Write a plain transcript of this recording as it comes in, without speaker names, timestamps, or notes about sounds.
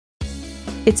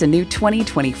It's a new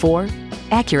 2024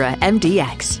 Acura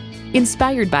MDX.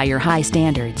 Inspired by your high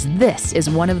standards, this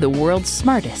is one of the world's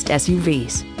smartest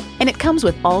SUVs. And it comes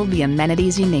with all the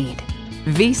amenities you need.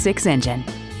 V6 engine,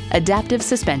 adaptive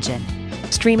suspension,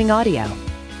 streaming audio,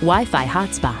 Wi-Fi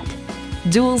hotspot,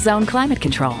 dual zone climate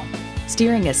control,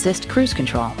 steering assist cruise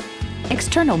control,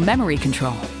 external memory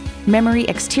control, memory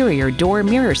exterior door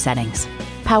mirror settings,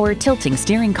 power tilting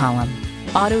steering column,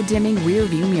 auto dimming rear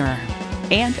view mirror,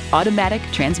 and automatic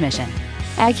transmission.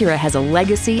 Acura has a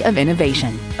legacy of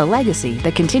innovation, a legacy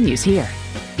that continues here.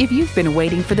 If you've been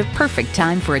waiting for the perfect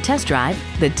time for a test drive,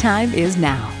 the time is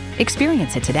now.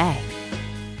 Experience it today.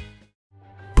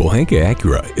 Pohanka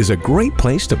Acura is a great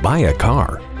place to buy a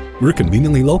car. We're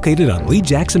conveniently located on Lee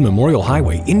Jackson Memorial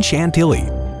Highway in Chantilly.